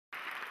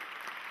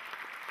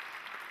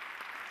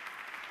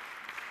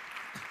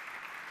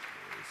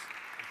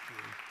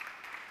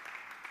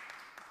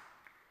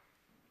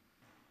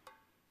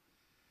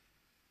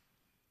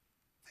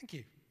Thank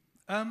you.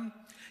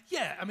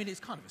 Yeah, I mean, it's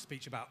kind of a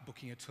speech about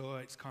booking a tour.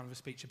 It's kind of a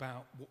speech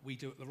about what we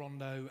do at the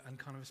Rondo and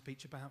kind of a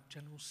speech about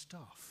general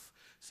stuff.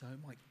 So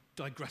it might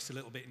digress a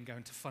little bit and go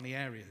into funny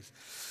areas.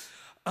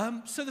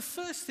 So the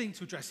first thing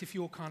to address if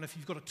you've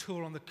got a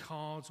tour on the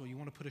cards or you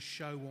want to put a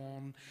show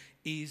on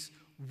is,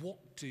 what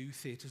do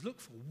theatres look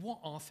for? What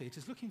are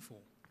theatres looking for?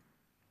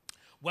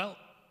 Well,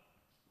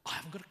 I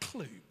haven't got a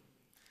clue.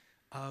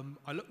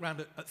 I look around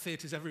at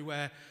theatres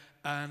everywhere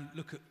and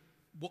look at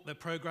what they're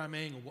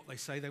programming or what they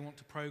say they want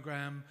to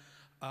program,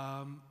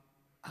 and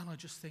I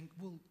just think,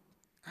 well,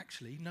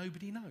 actually,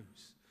 nobody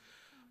knows.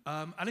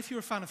 And if you're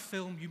a fan of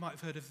film, you might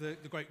have heard of the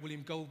great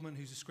William Goldman,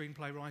 who's a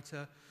screenplay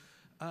writer,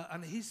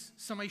 and his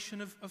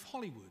summation of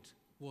Hollywood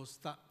was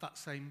that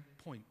same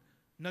point.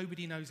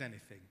 Nobody knows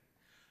anything.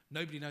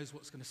 Nobody knows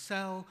what's going to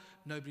sell.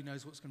 Nobody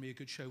knows what's going to be a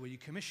good show where you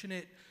commission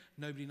it.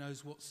 Nobody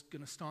knows what's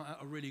going to start out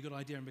a really good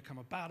idea and become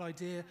a bad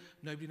idea.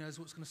 Nobody knows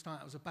what's going to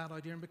start out as a bad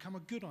idea and become a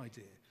good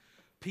idea.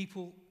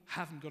 People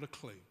haven't got a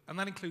clue, and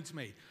that includes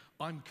me.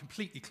 I'm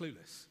completely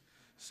clueless.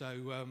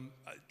 So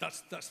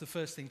that's the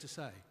first thing to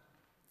say.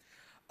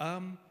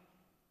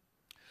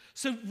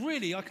 So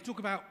really, I can talk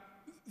about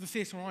the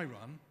theatre I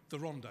run, the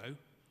Rondo,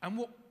 and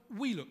what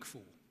we look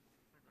for,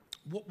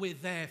 what we're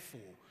there for,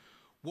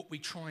 what we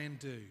try and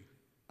do.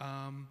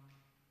 And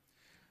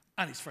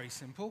it's very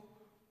simple.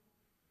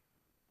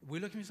 We're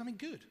looking for something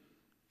good.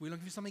 We're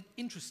looking for something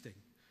interesting.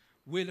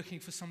 We're looking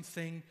for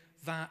something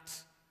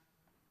that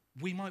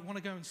we might want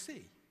to go and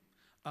see.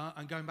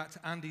 And going back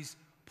to Andy's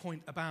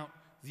point about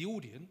the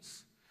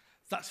audience,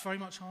 that's very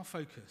much our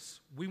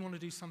focus. We want to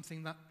do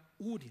something that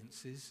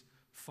audiences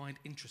find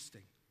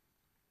interesting.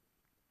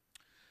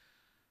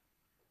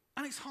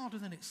 And it's harder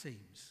than it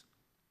seems,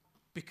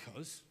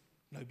 because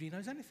nobody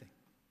knows anything.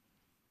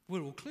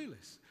 We're all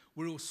clueless.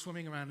 We're all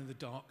swimming around in the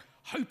dark,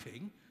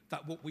 hoping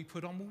that what we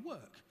put on will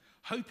work,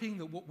 hoping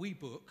that what we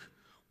book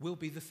will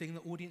be the thing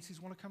that audiences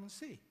want to come and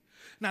see.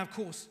 Now, of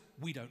course,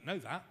 we don't know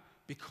that,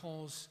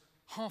 because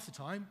half the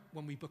time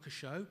when we book a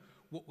show,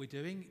 what we're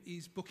doing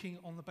is booking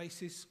on the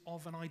basis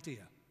of an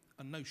idea,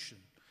 a notion,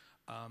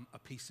 a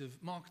piece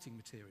of marketing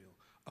material,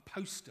 a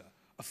poster,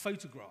 a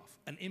photograph,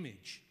 an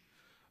image.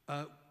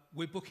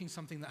 We're booking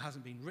something that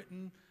hasn't been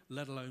written,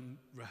 let alone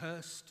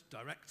rehearsed,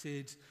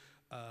 directed,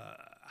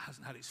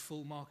 hasn't had its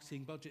full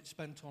marketing budget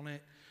spent on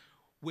it.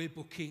 We're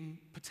booking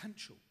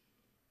potential.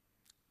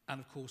 And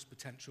of course,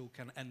 potential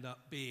can end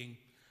up being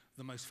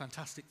the most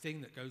fantastic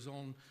thing that goes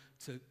on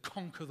to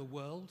conquer the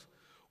world,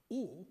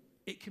 or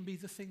it can be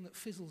the thing that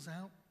fizzles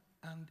out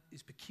and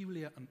is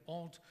peculiar and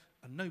odd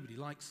and nobody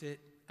likes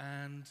it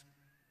and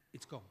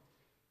it's gone.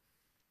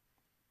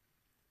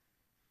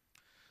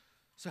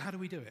 So how do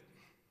we do it?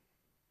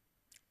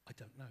 I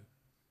don't know.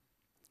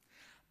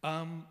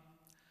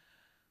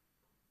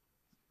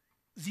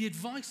 The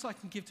advice I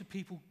can give to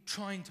people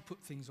trying to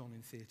put things on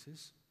in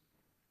theatres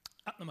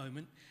at the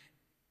moment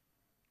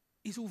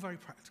is all very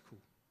practical.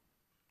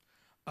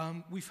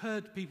 We've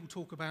heard people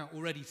talk about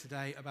already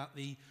today about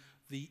the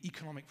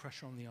economic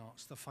pressure on the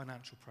arts, the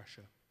financial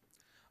pressure.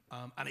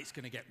 And it's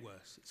going to get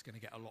worse. It's going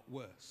to get a lot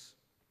worse.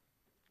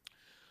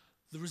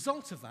 The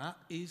result of that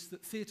is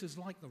that theatres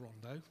like the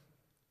Rondo,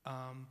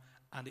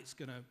 and it's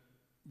going to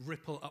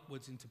ripple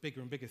upwards into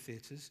bigger and bigger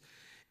theatres,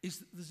 is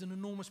that there's an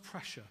enormous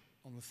pressure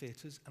on the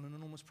theatres and an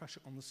enormous pressure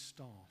on the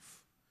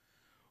staff.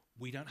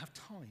 We don't have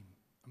time.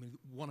 I mean,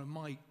 one of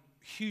my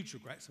huge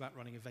regrets about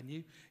running a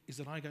venue is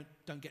that I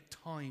don't get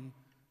time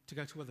to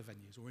go to other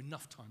venues, or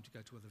enough time to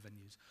go to other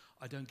venues.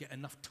 I don't get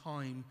enough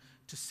time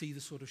to see the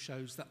sort of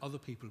shows that other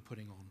people are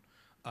putting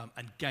on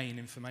and gain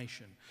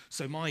information.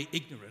 So my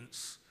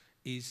ignorance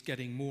is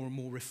getting more and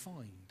more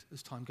refined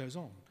as time goes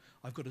on.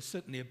 I've got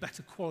certainly a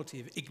better quality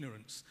of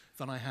ignorance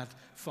than I had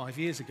 5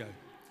 years ago.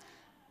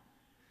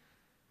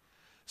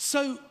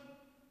 So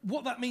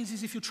what that means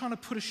is if you're trying to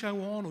put a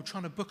show on or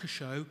trying to book a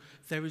show,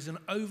 there is an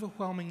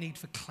overwhelming need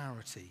for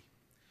clarity.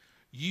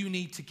 You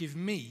need to give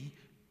me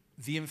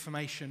the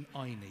information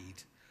I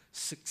need,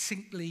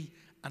 succinctly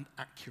and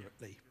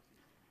accurately.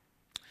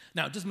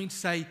 Now, it doesn't mean to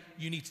say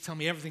you need to tell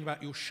me everything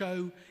about your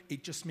show.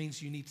 It just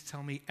means you need to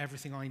tell me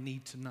everything I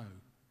need to know.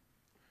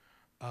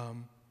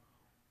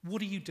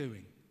 What are you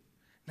doing?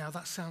 Now,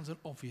 that sounds an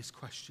obvious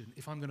question.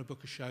 If I'm going to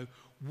book a show,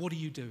 what are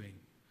you doing?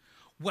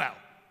 Well,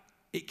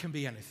 it can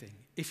be anything.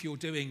 If you're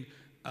doing,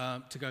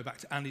 to go back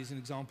to Andy as an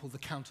example, The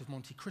Count of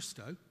Monte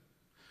Cristo,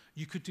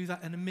 you could do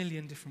that in a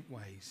million different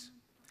ways.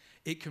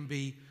 It can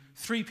be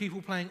 3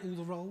 people playing all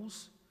the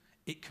roles.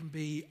 It can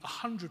be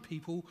 100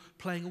 people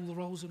playing all the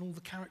roles and all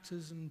the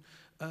characters and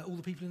all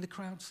the people in the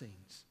crowd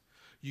scenes.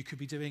 You could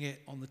be doing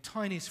it on the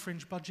tiniest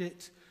fringe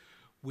budget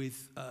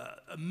with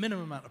a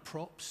minimum amount of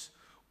props,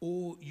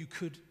 or you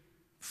could,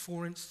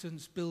 for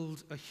instance,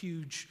 build a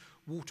huge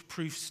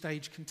waterproof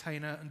stage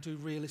container and do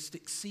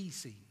realistic sea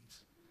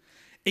scenes.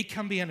 It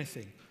can be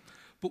anything.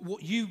 But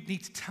what you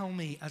need to tell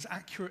me as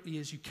accurately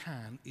as you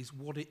can is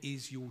what it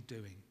is you're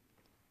doing.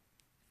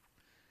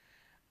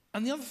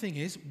 And the other thing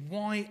is,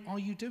 why are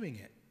you doing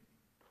it?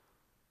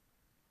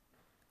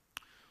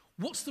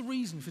 What's the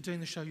reason for doing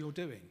the show you're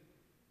doing?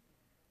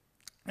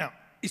 Now,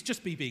 it's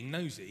just me being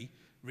nosy,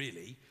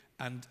 really,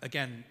 and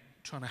again,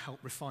 trying to help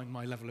refine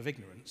my level of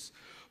ignorance.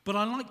 But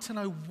I like to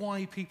know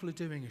why people are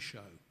doing a show.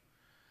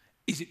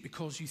 Is it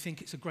because you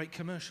think it's a great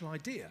commercial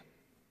idea?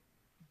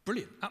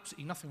 Brilliant,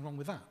 absolutely nothing wrong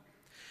with that.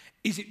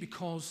 Is it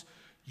because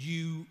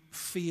you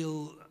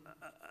feel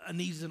a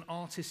need as an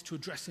artist to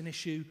address an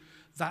issue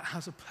that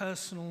has a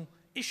personal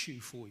issue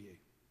for you?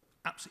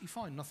 Absolutely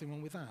fine, nothing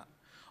wrong with that.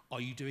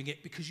 Are you doing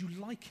it because you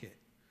like it?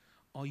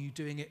 Are you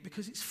doing it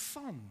because it's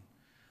fun?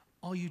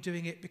 Are you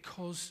doing it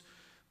because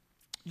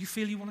you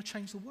feel you want to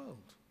change the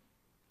world?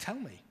 Tell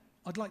me.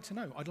 I'd like to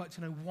know. I'd like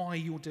to know why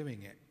you're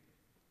doing it.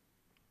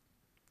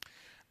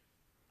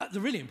 The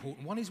really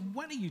important one is,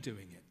 when are you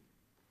doing it?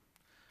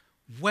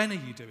 When are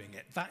you doing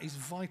it? That is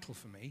vital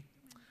for me.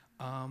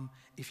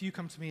 If you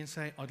come to me and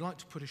say, I'd like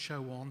to put a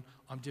show on,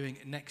 I'm doing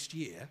it next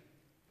year,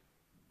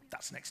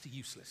 that's next to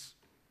useless.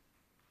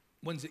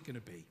 When's it going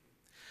to be?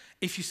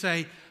 If you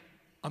say,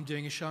 I'm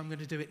doing a show, I'm going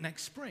to do it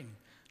next spring,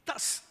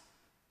 that's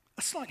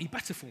a slightly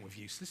better form of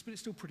useless, but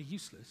it's still pretty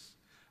useless.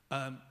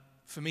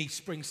 For me,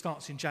 spring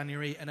starts in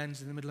January and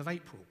ends in the middle of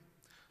April.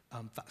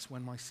 That's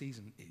when my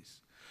season is.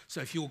 So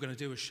if you're going to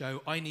do a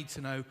show, I need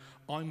to know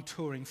I'm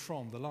touring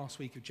from the last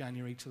week of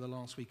January to the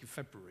last week of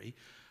February,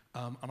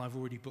 and I've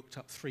already booked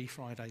up 3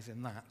 Fridays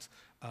in that,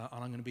 and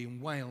I'm going to be in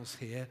Wales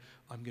here,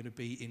 I'm going to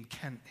be in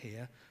Kent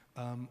here,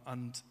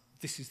 and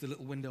this is the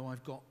little window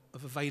I've got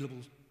of available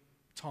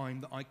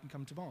time that I can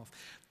come to Bath.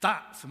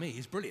 That, for me,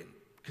 is brilliant,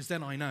 because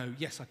then I know,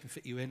 yes, I can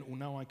fit you in, or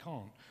no, I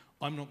can't.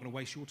 I'm not going to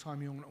waste your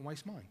time, you're not going to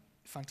waste mine.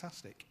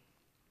 Fantastic.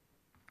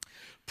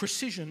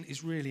 Precision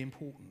is really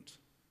important.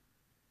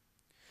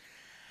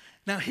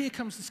 Now, here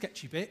comes the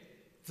sketchy bit.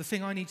 The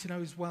thing I need to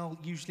know as well,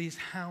 usually, is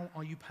how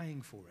are you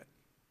paying for it?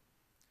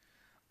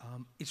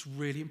 It's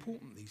really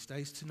important these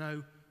days to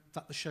know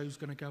that the show's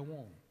going to go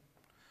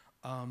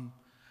on.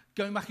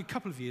 Going back a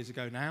couple of years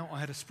ago now, I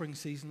had a spring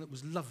season that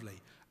was lovely.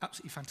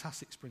 Absolutely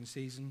fantastic spring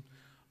season.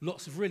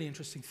 Lots of really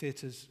interesting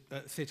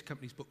theatre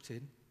companies booked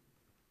in.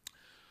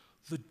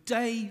 The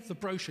day the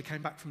brochure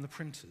came back from the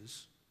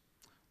printers,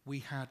 we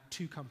had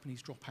 2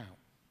 companies drop out,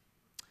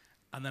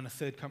 and then a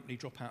 3rd company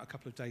drop out a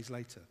couple of days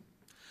later.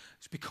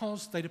 It's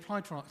because they'd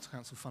applied for Arts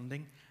Council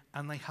funding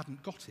and they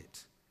hadn't got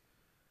it.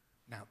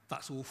 Now,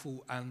 that's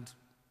awful, and,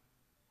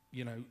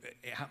 you know,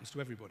 it happens to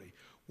everybody.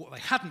 What they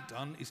hadn't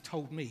done is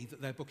told me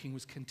that their booking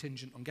was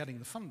contingent on getting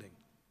the funding.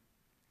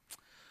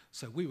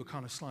 So we were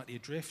kind of slightly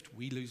adrift.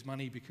 We lose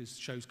money because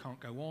shows can't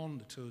go on,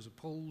 the tours are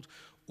pulled,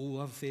 all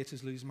other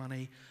theatres lose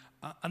money.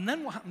 And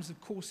then what happens, of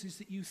course, is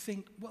that you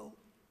think, well,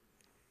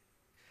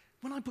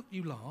 when I booked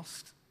you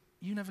last,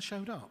 you never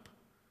showed up.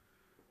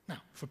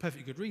 Now, for a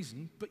perfectly good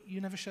reason, but you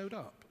never showed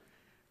up.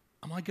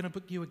 Am I going to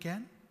book you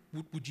again?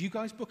 Would you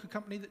guys book a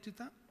company that did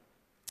that?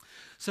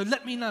 So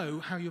let me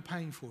know how you're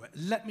paying for it.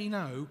 Let me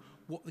know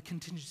what the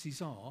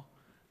contingencies are,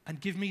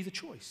 and give me the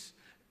choice.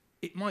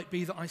 It might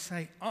be that I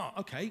say,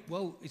 okay,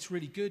 well, it's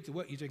really good, the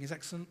work you're doing is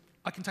excellent,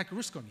 I can take a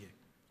risk on you.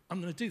 I'm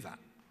going to do that,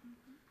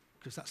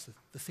 because that's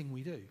the thing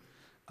we do.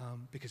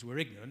 Because we're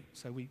ignorant,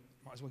 so we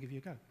might as well give you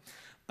a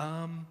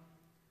go.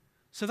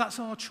 So that's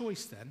our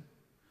choice then,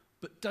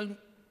 but don't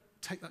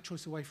take that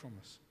choice away from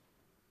us.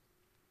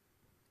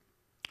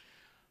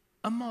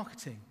 And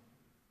marketing.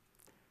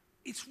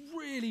 It's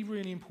really,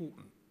 really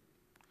important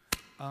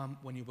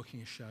when you're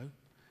booking a show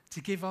to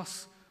give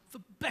us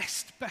the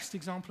best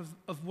example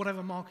of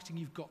whatever marketing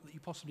you've got that you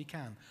possibly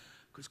can,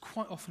 because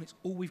quite often it's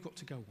all we've got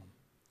to go on.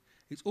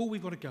 It's all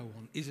we've got to go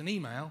on is an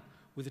email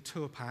with a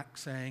tour pack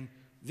saying,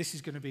 this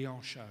is going to be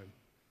our show.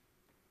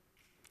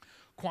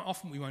 Quite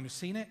often we won't have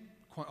seen it.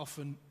 Quite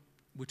often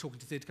we're talking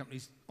to theatre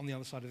companies on the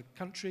other side of the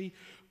country.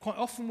 Quite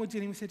often we're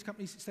dealing with theatre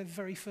companies, it's their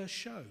very first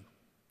show.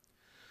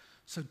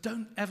 So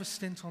don't ever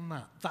stint on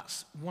that.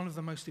 That's one of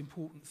the most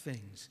important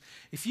things.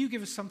 If you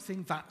give us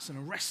something that's an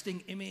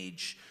arresting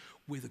image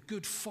with a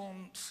good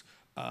font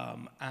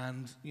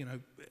and, you know,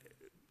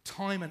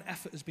 time and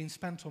effort has been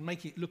spent on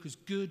making it look as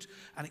good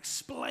and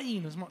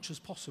explain as much as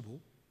possible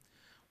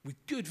with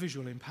good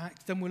visual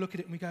impact, then we'll look at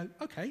it and we go,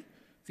 okay,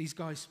 these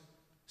guys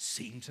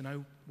seem to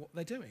know what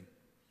they're doing.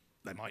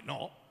 They might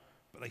not,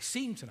 but they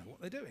seem to know what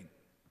they're doing.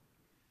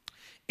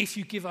 If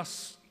you give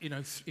us, you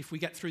know, if we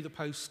get through the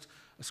post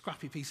a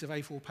scrappy piece of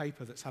A4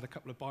 paper that's had a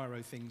couple of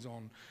biro things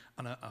on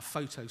and a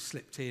photo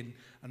slipped in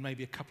and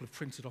maybe a couple of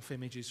printed off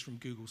images from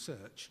Google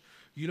search,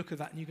 you look at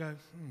that and you go,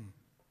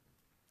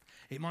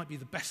 it might be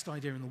the best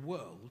idea in the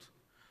world,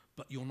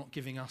 but you're not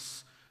giving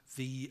us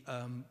the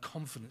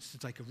confidence to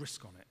take a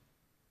risk on it.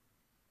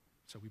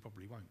 So we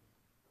probably won't.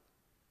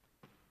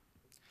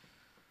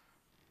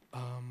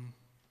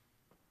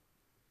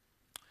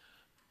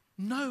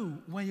 Know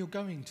where you're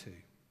going to.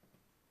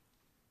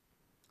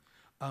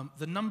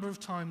 The number of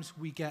times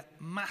we get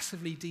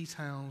massively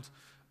detailed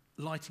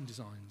lighting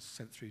designs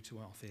sent through to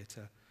our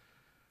theatre,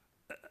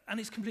 and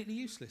it's completely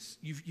useless.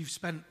 You've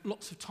spent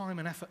lots of time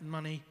and effort and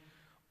money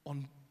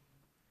on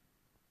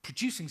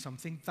producing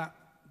something that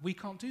we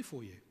can't do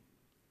for you.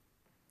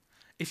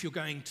 If you're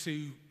going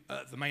to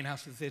the main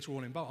house of the theatre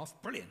hall in Bath,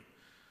 brilliant.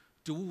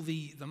 do all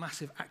the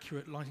massive,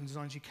 accurate lighting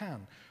designs you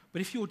can.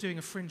 But if you're doing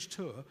a fringe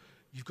tour,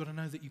 you've got to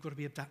know that you've got to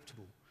be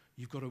adaptable.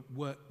 You've got to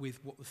work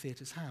with what the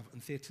theatres have.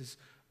 And theatres,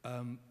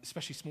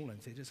 especially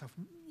small-end theatres, have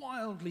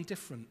wildly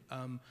different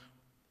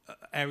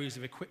areas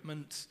of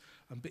equipment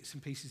and bits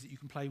and pieces that you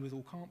can play with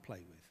or can't play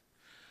with.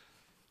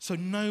 So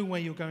know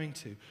where you're going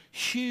to.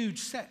 Huge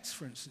sets,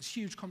 for instance,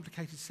 huge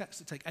complicated sets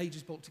that take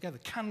ages bolted together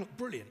can look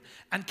brilliant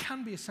and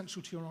can be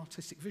essential to your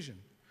artistic vision.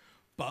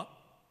 But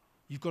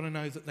you've got to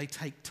know that they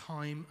take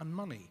time and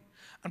money.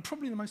 And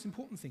probably the most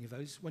important thing of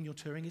those when you're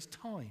touring is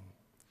time.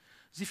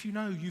 As if you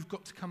know you've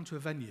got to come to a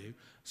venue,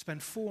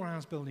 spend 4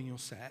 hours building your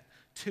set,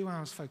 2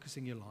 hours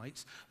focusing your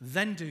lights,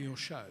 then do your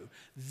show,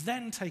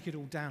 then take it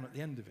all down at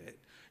the end of it.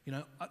 You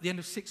know, at the end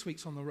of 6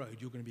 weeks on the road,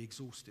 you're going to be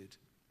exhausted.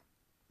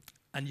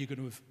 And you're going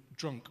to have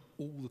drunk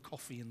all the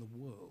coffee in the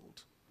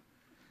world.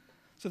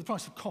 So the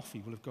price of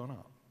coffee will have gone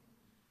up.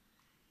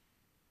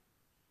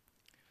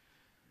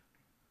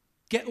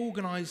 Get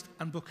organised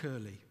and book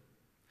early.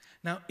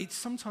 Now, it's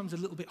sometimes a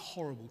little bit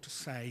horrible to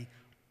say,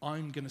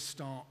 I'm going to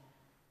start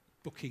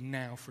booking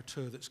now for a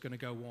tour that's going to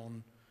go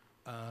on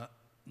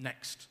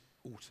next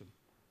autumn,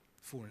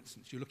 for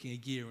instance. You're looking a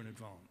year in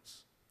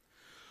advance.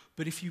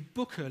 But if you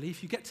book early,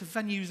 if you get to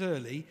venues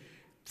early,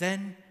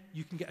 then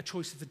you can get a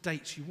choice of the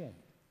dates you want.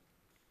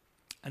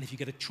 And if you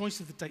get a choice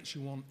of the dates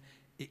you want,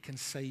 it can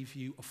save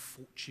you a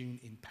fortune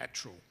in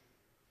petrol.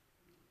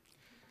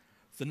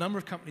 The number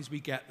of companies we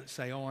get that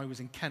say, oh, I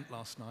was in Kent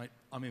last night,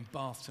 I'm in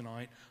Bath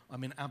tonight,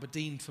 I'm in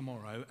Aberdeen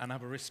tomorrow, and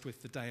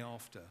Aberystwyth the day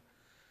after.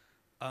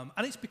 And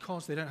it's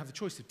because they don't have the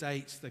choice of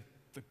dates,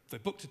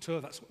 they've booked a tour,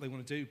 that's what they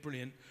want to do,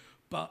 brilliant,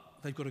 but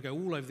they've got to go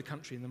all over the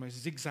country in the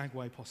most zigzag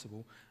way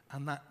possible,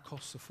 and that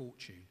costs a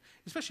fortune,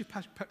 especially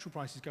if petrol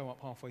prices go up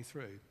halfway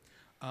through.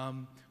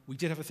 We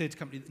did have a theatre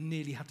company that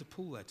nearly had to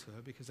pull their tour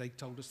because they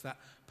told us that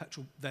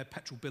their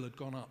petrol bill had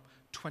gone up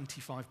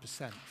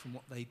 25% from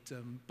what they'd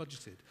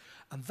budgeted.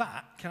 And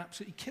that can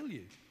absolutely kill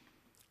you.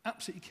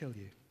 Absolutely kill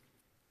you.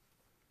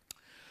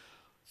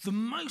 The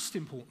most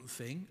important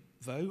thing,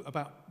 though,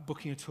 about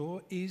booking a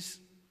tour is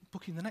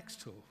booking the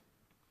next tour.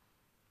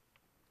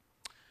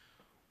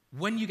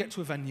 When you get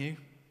to a venue,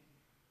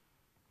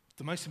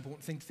 the most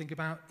important thing to think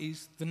about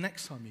is the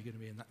next time you're going to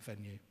be in that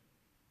venue.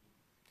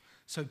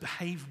 So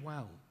behave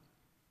well.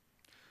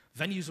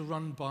 Venues are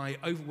run by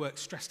overworked,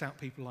 stressed out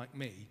people like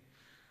me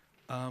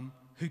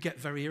who get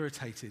very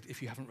irritated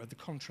if you haven't read the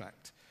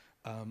contract,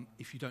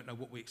 if you don't know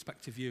what we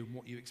expect of you and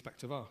what you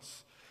expect of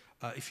us,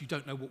 if you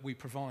don't know what we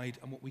provide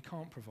and what we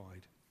can't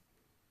provide.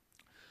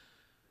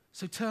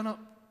 So turn up,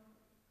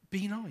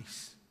 be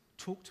nice,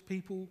 talk to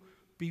people,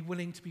 be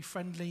willing to be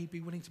friendly, be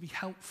willing to be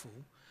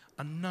helpful,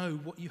 and know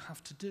what you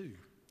have to do,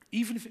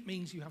 even if it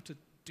means you have to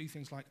do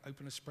things like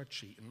open a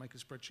spreadsheet and make a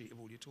spreadsheet of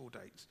all your tour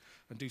dates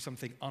and do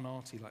something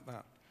unarty like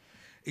that.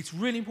 It's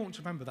really important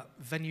to remember that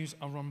venues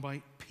are run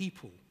by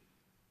people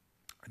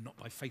and not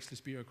by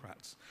faceless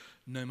bureaucrats,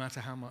 no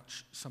matter how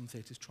much some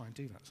theatres try and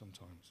do that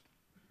sometimes.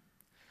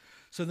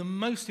 So the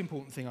most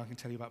important thing I can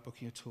tell you about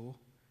booking a tour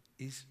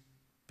is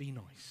be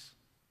nice.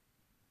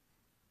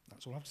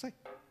 That's all I have to say.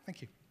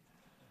 Thank you.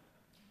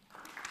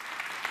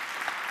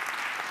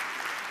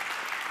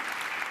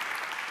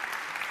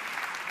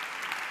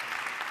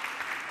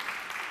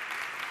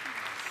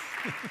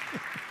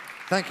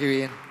 Thank you,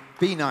 Ian.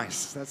 Be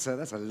nice. That's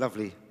a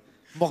lovely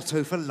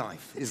motto for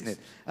life, isn't it?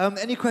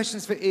 Any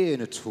questions for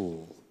Ian at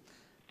all?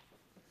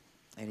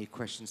 Any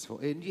questions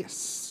for Ian? Yes,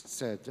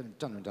 sir,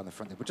 down the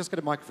front there. We'll just get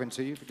a microphone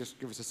to you, but just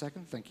give us a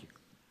second. Thank you.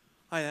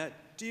 Hi,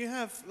 do you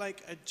have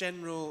like a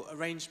general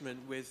arrangement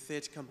with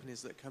theatre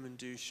companies that come and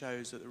do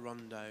shows at the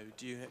Rondo?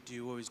 Do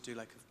you always do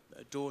like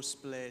a door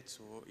split,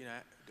 or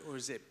or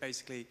is it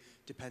basically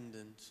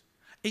dependent?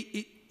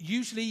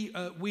 Usually,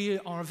 we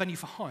are a venue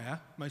for hire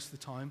most of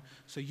the time,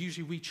 so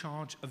usually we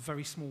charge a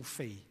very small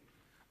fee.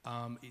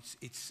 At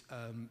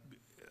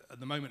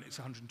the moment, it's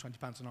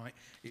 £120 a night.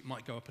 It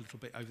might go up a little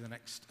bit over the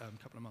next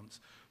couple of months,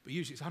 but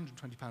usually it's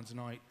 £120 a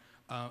night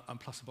and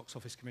plus a box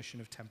office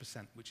commission of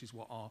 10%, which is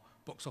what our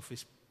box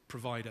office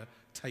provider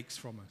takes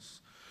from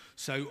us.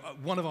 So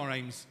one of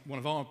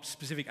our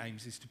specific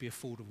aims is to be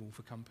affordable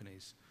for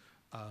companies.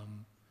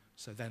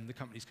 So then the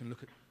companies can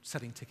look at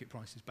setting ticket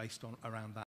prices based on around that.